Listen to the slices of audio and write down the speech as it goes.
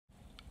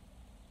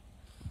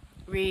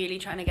really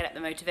trying to get up the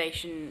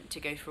motivation to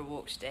go for a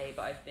walk today,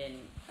 but I've been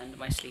under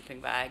my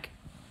sleeping bag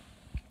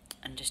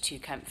and just too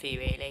comfy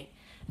really.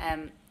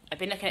 I've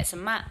been looking at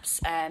some maps.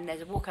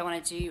 There's a walk I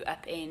want to do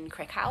up in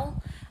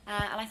Crickhowell,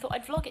 and I thought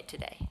I'd vlog it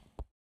today.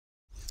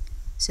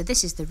 So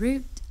this is the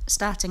route,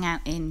 starting out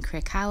in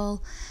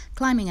Crickhowell,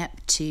 climbing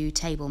up to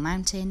Table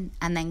Mountain,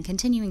 and then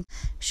continuing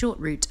short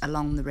route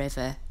along the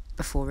river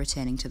before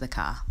returning to the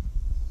car.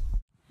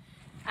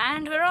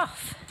 And we're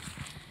off.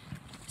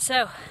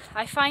 So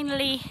I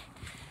finally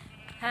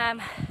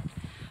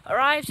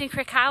arrived in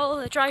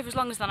Crickhowell. The drive was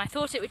longer than I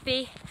thought it would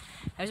be.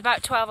 It was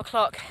about 12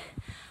 o'clock.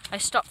 I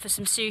stopped for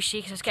some sushi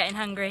because I was getting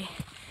hungry,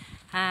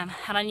 and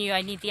I knew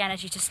I need the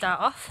energy to start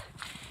off.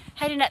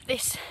 Heading up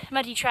this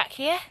muddy track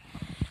here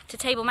to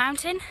Table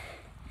Mountain.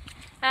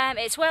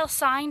 It's well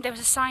signed. There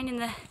was a sign in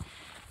the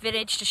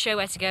village to show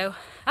where to go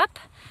up.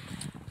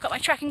 Got my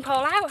trekking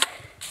pole out,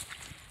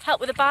 help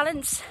with the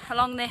balance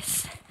along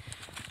this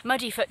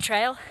muddy foot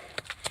trail.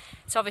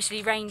 It's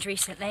obviously rained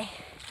recently,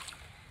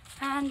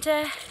 and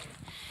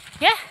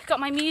yeah, got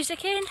my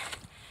music in,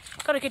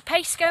 got a good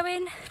pace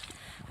going.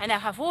 I now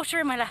have water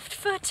in my left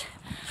foot,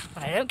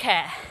 but I don't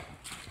care.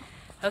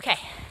 Okay,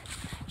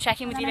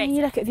 check in with you later. When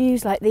you look at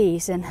views like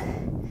these, and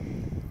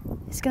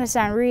it's going to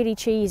sound really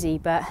cheesy,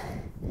 but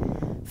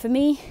for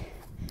me,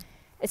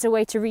 it's a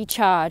way to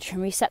recharge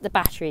and reset the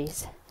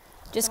batteries.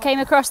 Just came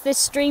across this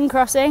stream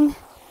crossing.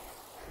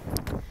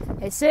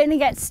 It certainly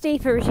gets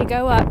steeper as you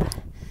go up.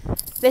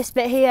 This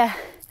bit here,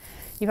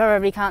 you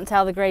probably can't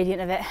tell the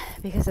gradient of it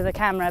because of the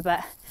camera,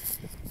 but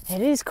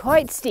it is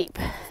quite steep.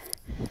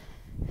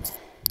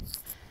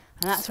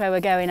 And that's where we're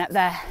going up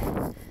there.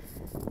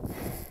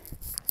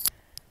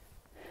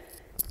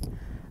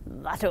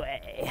 That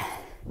way.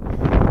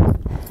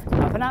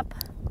 Up and up.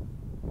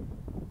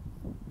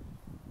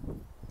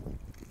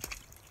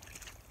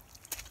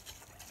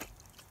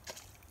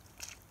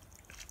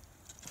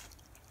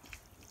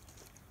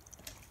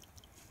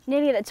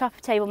 Nearly at the top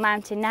of Table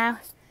Mountain now.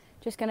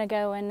 Just going to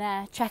go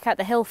and check out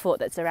the hill fort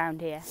that's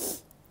around here.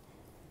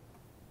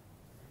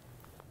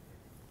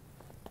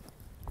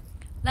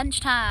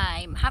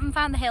 Lunchtime. Haven't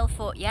found the hill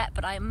fort yet,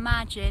 but I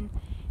imagine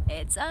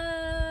it's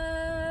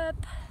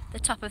up the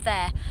top of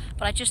there.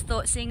 But I just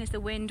thought, seeing as the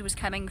wind was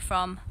coming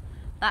from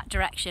that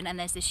direction, and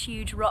there's this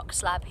huge rock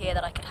slab here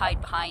that I could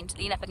hide behind,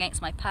 lean up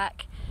against my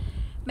pack,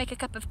 make a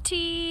cup of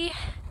tea.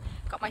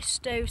 Got my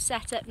stove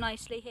set up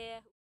nicely here.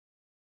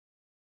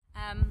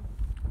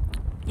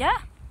 Yeah,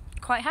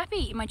 quite happy.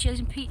 Eating my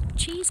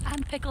cheese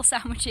and pickle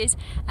sandwiches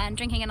and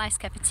drinking a nice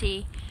cup of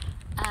tea,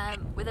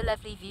 with a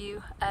lovely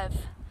view of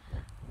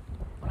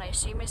what I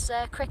assume is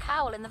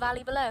Crickhowell in the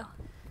valley below.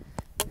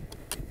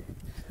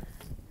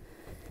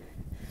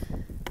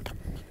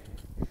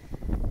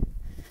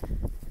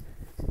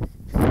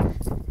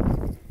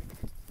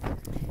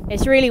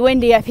 It's really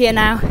windy up here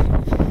now.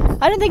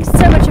 I don't think it's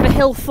so much of a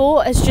hill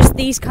fort as just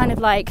these kind of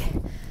like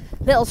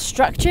little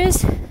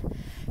structures.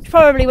 Which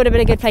probably would have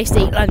been a good place to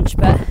eat lunch,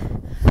 but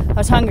I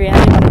was hungry and I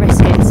didn't want to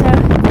risk it. So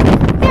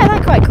yeah,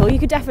 that's quite cool. You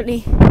could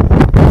definitely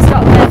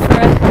stop there for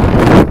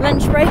a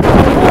lunch break or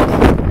a walk.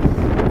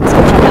 Let's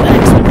go check out the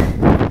next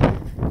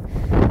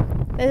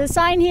one. There's a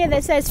sign here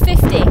that says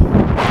 50.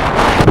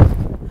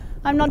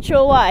 I'm not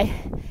sure why.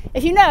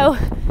 If you know,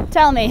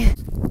 tell me.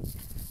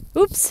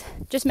 Oops,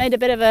 just made a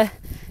bit of a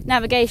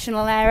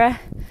navigational error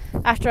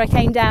after I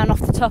came down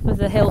off the top of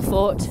the hill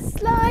fort.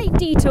 Slight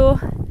detour.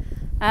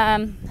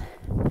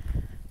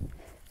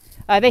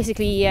 I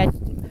basically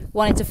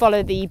wanted to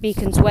follow the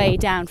Beacon's Way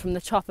down from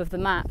the top of the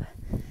map,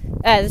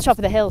 the top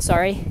of the hill,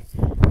 sorry.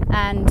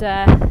 And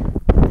I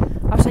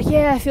was like,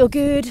 yeah, I feel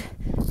good,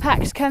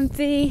 packed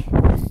comfy,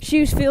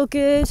 shoes feel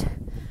good.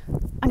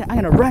 I'm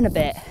gonna run a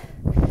bit,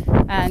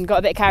 and got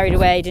a bit carried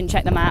away, didn't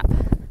check the map.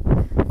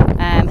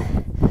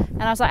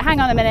 And I was like, hang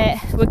on a minute,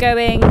 we're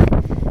going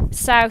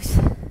south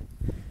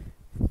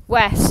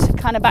west,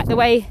 kind of back the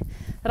way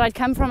that I'd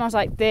come from. I was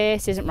like,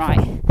 this isn't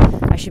right.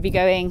 I should be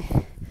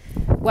going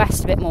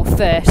west a bit more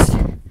first.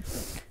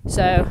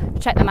 So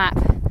checked the map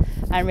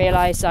and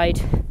realised I'd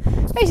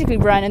basically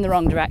run in the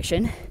wrong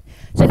direction.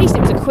 So at least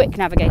it was a quick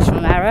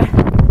navigational error,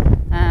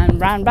 and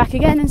round back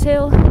again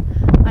until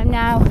I'm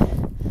now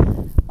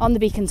on the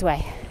Beacon's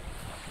Way.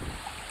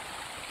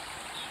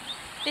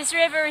 This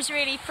river is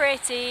really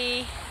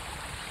pretty,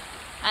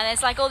 and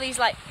there's like all these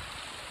like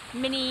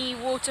mini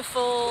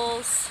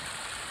waterfalls.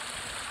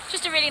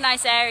 Just a really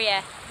nice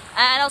area,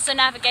 and also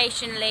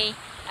navigationally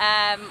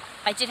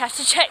I did have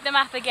to check the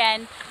map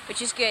again,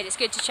 which is good. It's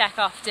good to check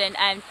often,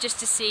 just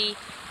to see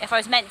if I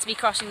was meant to be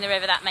crossing the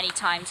river that many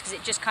times, because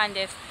it just kind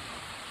of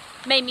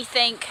made me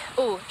think,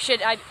 oh,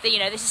 should I, you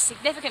know, this is a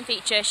significant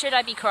feature, should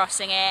I be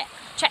crossing it?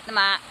 Check the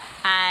map,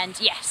 and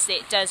yes,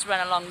 it does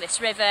run along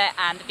this river,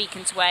 and the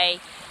Beacon's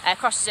Way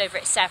crosses over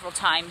it several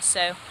times,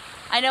 so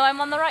I know I'm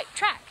on the right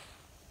track.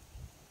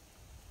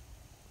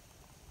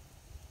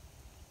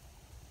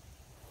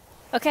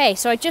 Okay,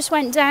 so I just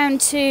went down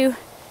to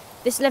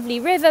this lovely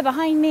river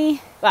behind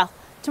me, well,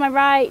 to my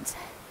right,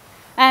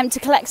 to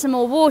collect some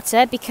more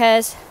water,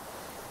 because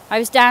I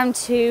was down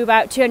to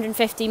about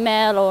 250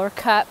 ml or a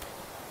cup,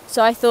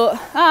 so I thought,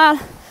 I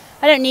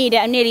don't need it,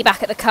 I'm nearly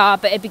back at the car,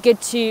 but it'd be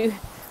good to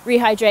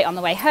rehydrate on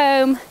the way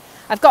home.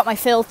 I've got my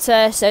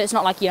filter, so it's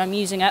not like, you know, I'm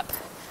using up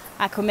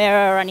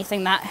Aquamira or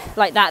anything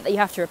like that you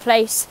have to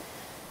replace.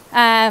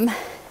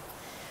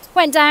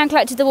 Went down,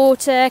 collected the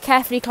water,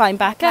 carefully climbed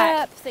back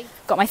up,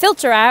 got my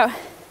filter out, and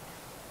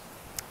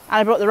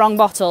I brought the wrong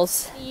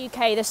bottles. In the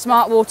UK, the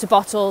Smart Water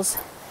bottles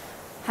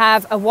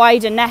have a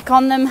wider neck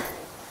on them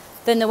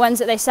than the ones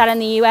that they sell in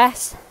the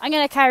US. I'm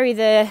going to carry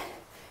the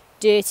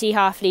dirty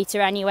half litre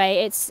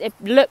anyway. It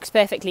looks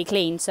perfectly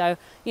clean, so,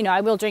 you know,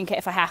 I will drink it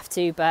if I have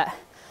to, but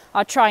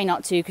I'll try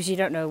not to because you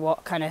don't know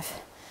what kind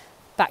of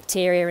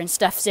bacteria and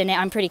stuff's in it.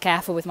 I'm pretty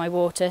careful with my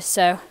water,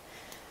 so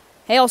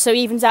it also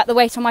evens out the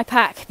weight on my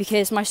pack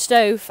because my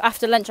stove,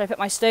 after lunch I put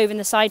my stove in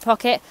the side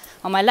pocket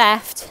on my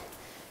left,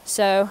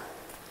 so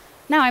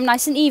now I'm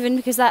nice and even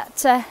because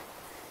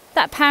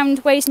that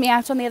pound weighs me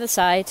out on the other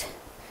side.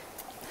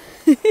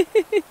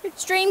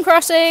 Stream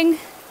crossing.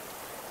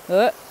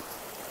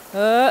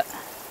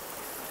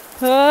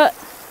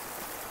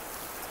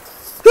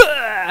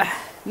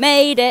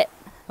 Made it.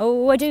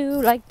 Oh, I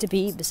do like to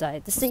be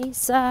beside the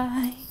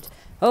seaside.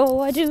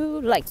 Oh, I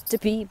do like to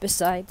be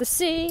beside the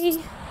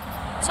sea.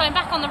 So I'm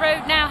back on the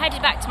road now,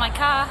 headed back to my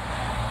car.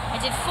 I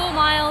did 4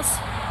 miles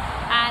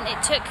and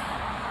it took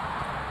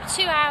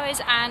 2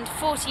 hours and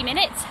 40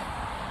 minutes.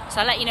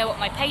 So I'll let you know what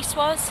my pace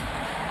was.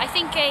 I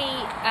think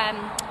a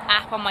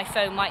app on my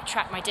phone might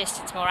track my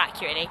distance more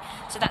accurately,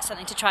 so that's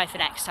something to try for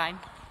next time.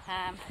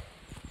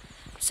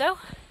 So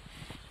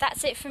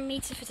that's it from me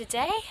for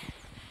today.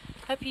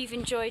 Hope you've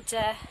enjoyed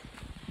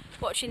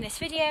watching this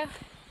video.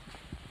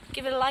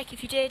 Give it a like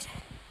if you did.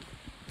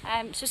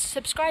 So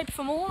subscribe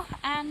for more,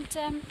 and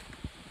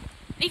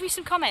leave me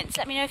some comments.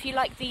 Let me know if you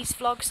like these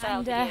vlog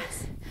style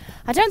videos.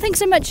 I don't think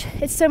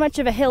it's so much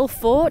of a hill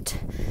fort.